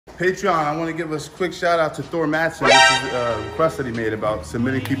Patreon, I want to give a quick shout out to Thor Madsen. This is a request that he made about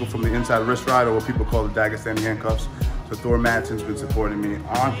submitting people from the inside wrist ride, or what people call the Dagestani handcuffs. So Thor Madsen's been supporting me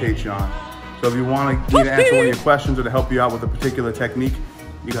on Patreon. So if you want me to answer one of your questions or to help you out with a particular technique,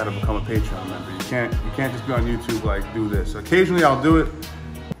 you got to become a Patreon member. You can't just be on YouTube like do this. Occasionally I'll do it,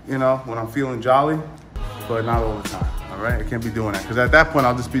 you know, when I'm feeling jolly, but not all the time. All right, I can't be doing that because at that point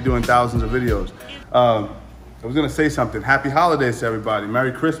I'll just be doing thousands of videos. I was gonna say something. Happy holidays to everybody.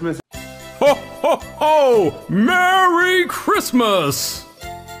 Merry Christmas. Ho, ho, ho! Merry Christmas!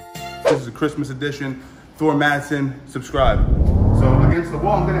 This is a Christmas edition. Thor Madsen, subscribe. So against the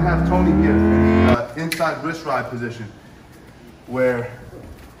wall, I'm gonna have Tony here in the inside wrist ride position, where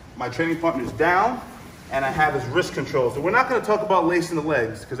my training partner is down and I have his wrist control. So we're not gonna talk about lacing the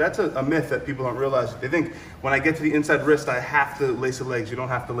legs, because that's a myth that people don't realize. They think when I get to the inside wrist, I have to lace the legs. You don't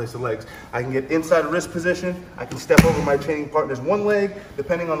have to lace the legs. I can get inside wrist position. I can step over my training partner's one leg,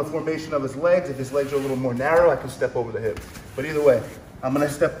 depending on the formation of his legs. If his legs are a little more narrow, I can step over the hip. But either way, I'm gonna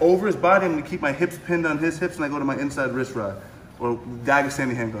step over his body. I'm gonna keep my hips pinned on his hips, and I go to my inside wrist ride, or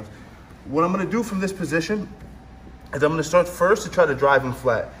Dagestani handcuffs. What I'm gonna do from this position is I'm gonna start first to try to drive him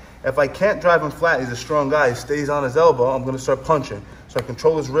flat. If I can't drive him flat, he's a strong guy, he stays on his elbow, I'm gonna start punching. So I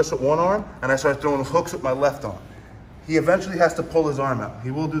control his wrist with one arm, and I start throwing hooks with my left arm. He eventually has to pull his arm out.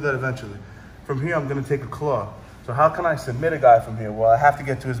 He will do that eventually. From here, I'm gonna take a claw. So how can I submit a guy from here? Well, I have to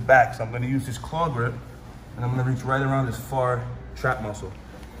get to his back, so I'm gonna use his claw grip, and I'm gonna reach right around his far trap muscle.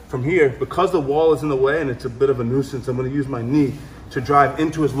 From here, because the wall is in the way and it's a bit of a nuisance, I'm gonna use my knee to drive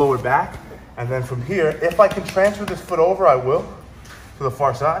into his lower back. And then from here, if I can transfer this foot over, I will, to the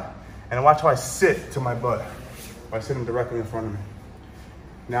far side. And watch how I sit to my butt by sitting directly in front of me.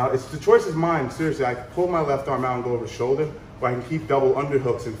 Now, the choice is mine, seriously. I can pull my left arm out and go over his shoulder, or I can keep double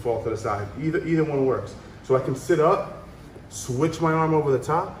underhooks and fall to the side. Either one works. So I can sit up, switch my arm over the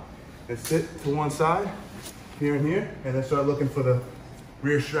top, and sit to one side, here and here, and then start looking for the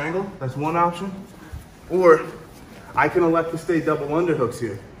rear strangle. That's one option. Or I can elect to stay double underhooks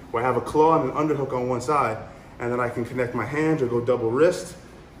here, where I have a claw and an underhook on one side, and then I can connect my hands or go double wrist,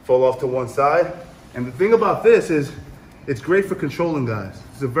 fall off to one side. And the thing about this is, it's great for controlling guys.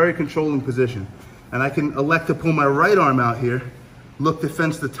 It's a very controlling position. And I can elect to pull my right arm out here, look to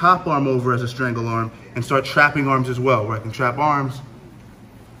fence the top arm over as a strangle arm, and start trapping arms as well, where I can trap arms,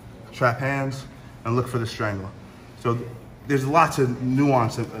 trap hands, and look for the strangle. So there's lots of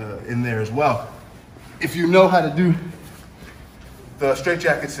nuance in there as well. If you know how to do the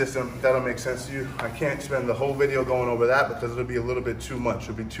straitjacket system, that'll make sense to you. I can't spend the whole video going over that because it'll be a little bit too much.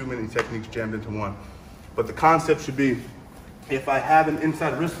 It'll be too many techniques jammed into one. But the concept should be, if I have an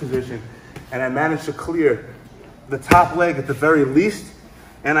inside wrist position and I manage to clear the top leg at the very least,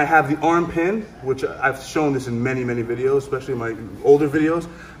 and I have the arm pinned, which I've shown this in many, many videos, especially my older videos,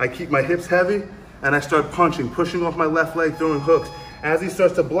 I keep my hips heavy and I start punching, pushing off my left leg, throwing hooks. As he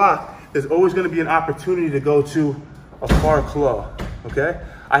starts to block, there's always gonna be an opportunity to go to a far claw, okay?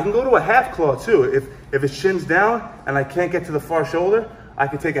 I can go to a half claw too. If it shins down and I can't get to the far shoulder, I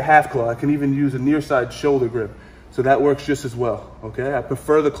can take a half claw. I can even use a near side shoulder grip. So that works just as well, okay? I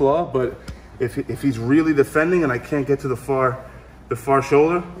prefer the claw, but if he's really defending and I can't get to the far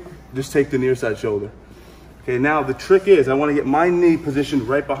shoulder, just take the near side shoulder. Okay, now the trick is I wanna get my knee positioned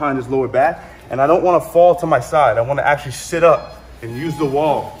right behind his lower back, and I don't wanna fall to my side. I wanna actually sit up and use the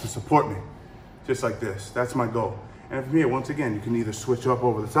wall to support me, just like this. That's my goal. And from here, once again, you can either switch up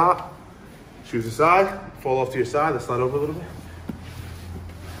over the top, choose a side, fall off to your side, let's slide over a little bit.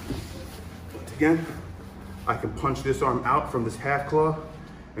 Once again, I can punch this arm out from this half claw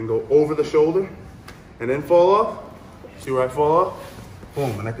and go over the shoulder and then fall off. See where I fall off?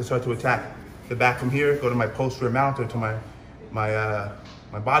 Boom, and I can start to attack the back from here, go to my post rear mount or to my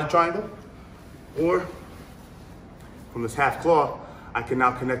body triangle. Or from this half claw, I can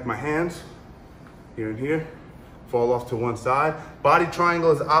now connect my hands here and here, fall off to one side. Body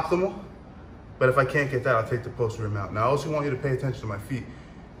triangle is optimal, but if I can't get that, I'll take the post rear mount. Now, I also want you to pay attention to my feet.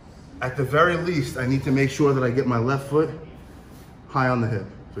 At the very least, I need to make sure that I get my left foot high on the hip.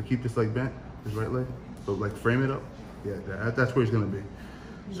 So keep this leg bent, his right leg. So like frame it up. Yeah, that's where he's gonna be.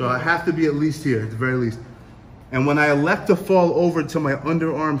 So I have to be at least here, at the very least. And when I elect to fall over to my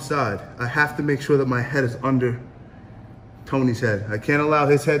underarm side, I have to make sure that my head is under Tony's head. I can't allow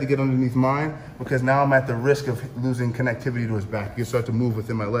his head to get underneath mine, because now I'm at the risk of losing connectivity to his back. He can start to move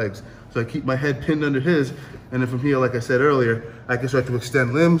within my legs. So I keep my head pinned under his, and then from here, like I said earlier, I can start to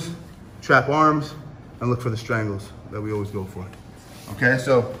extend limbs, trap arms, and look for the strangles that we always go for. Okay,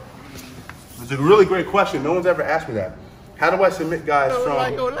 so it's a really great question. No one's ever asked me that. How do I submit guys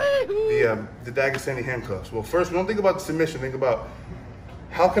from the Dagestani handcuffs? Well, first, don't think about the submission. Think about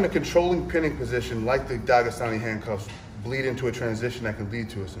how can a controlling pinning position like the Dagestani handcuffs bleed into a transition that can lead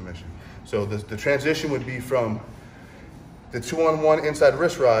to a submission? So the transition would be from the 2-on-1 inside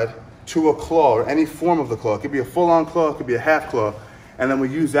wrist ride to a claw, or any form of the claw. It could be a full-on claw, it could be a half claw, and then we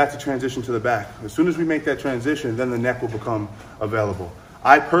use that to transition to the back. As soon as we make that transition, then the neck will become available.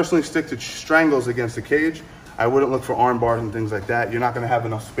 I personally stick to strangles against the cage. I wouldn't look for arm bars and things like that. You're not gonna have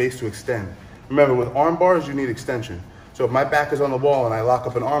enough space to extend. Remember, with arm bars, you need extension. So if my back is on the wall and I lock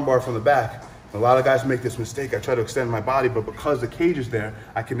up an arm bar from the back, a lot of guys make this mistake. I try to extend my body, but because the cage is there,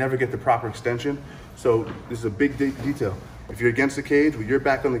 I can never get the proper extension. So this is a big detail. If you're against the cage, with your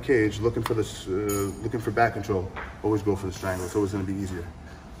back on the cage, looking for back control, always go for the strangle. It's always gonna be easier.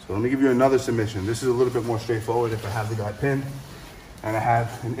 So let me give you another submission. This is a little bit more straightforward if I have the guy pinned and I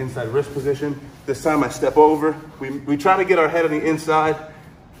have an inside wrist position. This time I step over. We try to get our head on the inside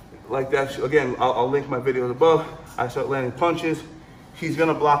like that. Again, I'll link my videos above. I start landing punches. He's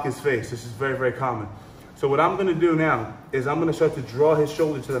gonna block his face. This is very, very common. So what I'm gonna do now is I'm gonna start to draw his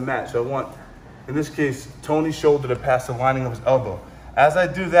shoulder to the mat. So I want, in this case, Tony's shoulder to pass the lining of his elbow. As I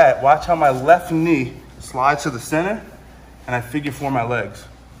do that, watch how my left knee slides to the center and I figure four my legs.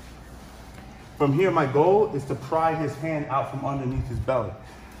 From here, my goal is to pry his hand out from underneath his belly.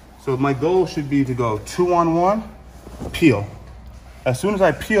 So my goal should be to go 2-on-1, peel. As soon as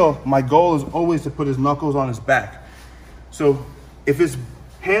I peel, my goal is always to put his knuckles on his back. So if his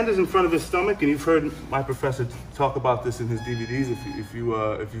hand is in front of his stomach, and you've heard my professor talk about this in his DVDs, if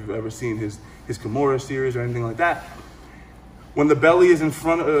you've ever seen his Kimura series or anything like that, when the belly is in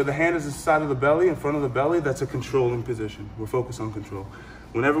front, the hand is inside of the belly, in front of the belly, that's a controlling position. We're focused on control.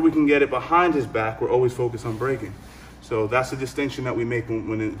 Whenever we can get it behind his back, we're always focused on breaking. So that's the distinction that we make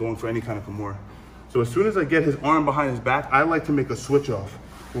when going for any kind of Kimura. So as soon as I get his arm behind his back, I like to make a switch off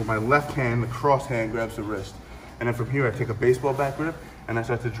where my left hand, the cross hand, grabs the wrist. And then from here, I take a baseball back grip and I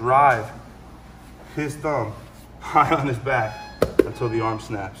start to drive his thumb high on his back until the arm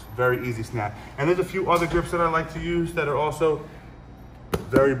snaps. Very easy snap. And there's a few other grips that I like to use that are also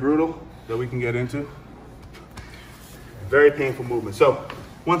very brutal that we can get into. Very painful movement. So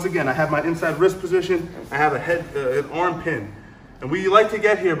once again, I have my inside wrist position. I have an arm pin. And we like to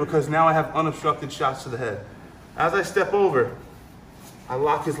get here because now I have unobstructed shots to the head. As I step over, I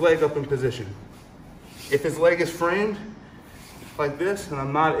lock his leg up in position. If his leg is framed like this and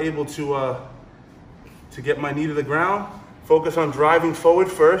I'm not able to get my knee to the ground, focus on driving forward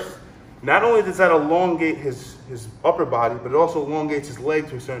first. Not only does that elongate his upper body, but it also elongates his leg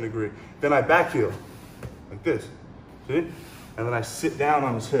to a certain degree. Then I back heel, like this, see? And then I sit down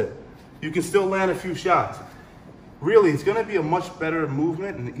on his hip. You can still land a few shots. Really, it's gonna be a much better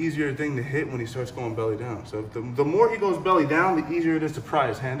movement and an easier thing to hit when he starts going belly down. So the more he goes belly down, the easier it is to pry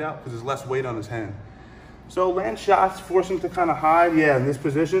his hand out because there's less weight on his hand. So land shots, force him to kind of hide, yeah, in this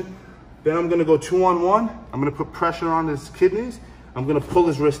position. Then I'm gonna go 2-on-1. I'm gonna put pressure on his kidneys. I'm gonna pull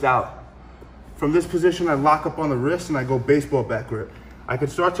his wrist out. From this position, I lock up on the wrist and I go baseball back grip. I can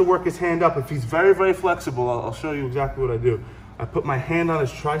start to work his hand up. If he's very, very flexible, I'll show you exactly what I do. I put my hand on his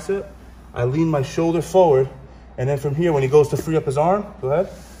tricep, I lean my shoulder forward, and then from here, when he goes to free up his arm, go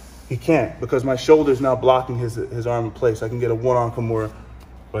ahead, he can't because my shoulder is now blocking his arm in place. I can get a one-arm Kimura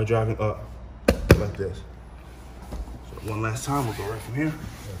by driving up like this. So one last time, we'll go right from here.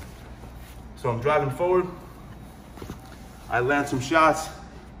 So I'm driving forward, I land some shots,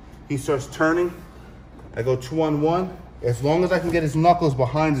 he starts turning, I go 2-on-1. As long as I can get his knuckles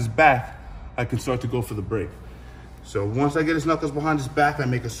behind his back, I can start to go for the break. So once I get his knuckles behind his back, I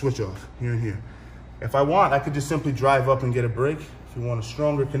make a switch off, here and here. If I want, I could just simply drive up and get a break. If you want a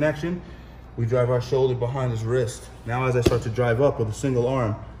stronger connection, we drive our shoulder behind his wrist. Now as I start to drive up with a single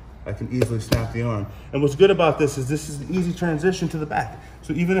arm, I can easily snap the arm. And what's good about this is an easy transition to the back.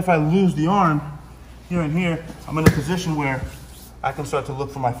 So even if I lose the arm here and here, I'm in a position where I can start to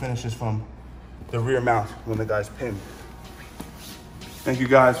look for my finishes from the rear mount when the guy's pinned. Thank you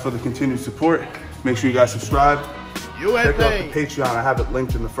guys for the continued support. Make sure you guys subscribe. Check out the Patreon. I have it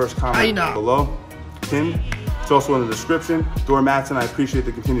linked in the first comment below. Pinned. It's also in the description. Dor Matson, I appreciate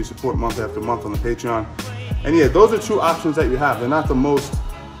the continued support month after month on the Patreon. And yeah, those are two options that you have. They're not the most,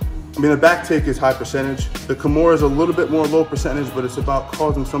 I mean, the back take is high percentage. The Kimura is a little bit more low percentage, but it's about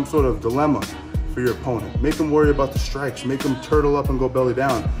causing some sort of dilemma for your opponent. Make him worry about the strikes. Make him turtle up and go belly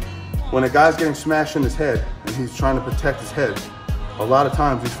down. When a guy's getting smashed in his head and he's trying to protect his head, a lot of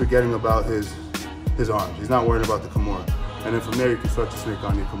times he's forgetting about his arms. He's not worried about the Kimura. And then from there, you can start to snake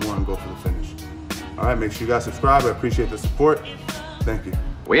on your Kimura and go for the finish. All right, make sure you guys subscribe. I appreciate the support. Thank you.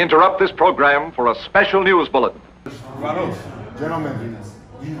 We interrupt this program for a special news bulletin. Gentlemen,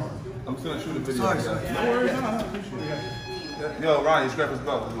 I'm just gonna shoot a video. no worries, no, Yo, Ronnie, scrap his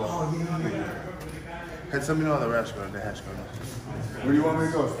belt as well. Oh, yeah. Hey, send me the other rash guard, the hash guard. Where do you want me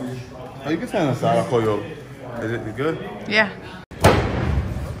to go, Steve? Oh, you can stand on the side. I'll call you over. Is it good? Yeah.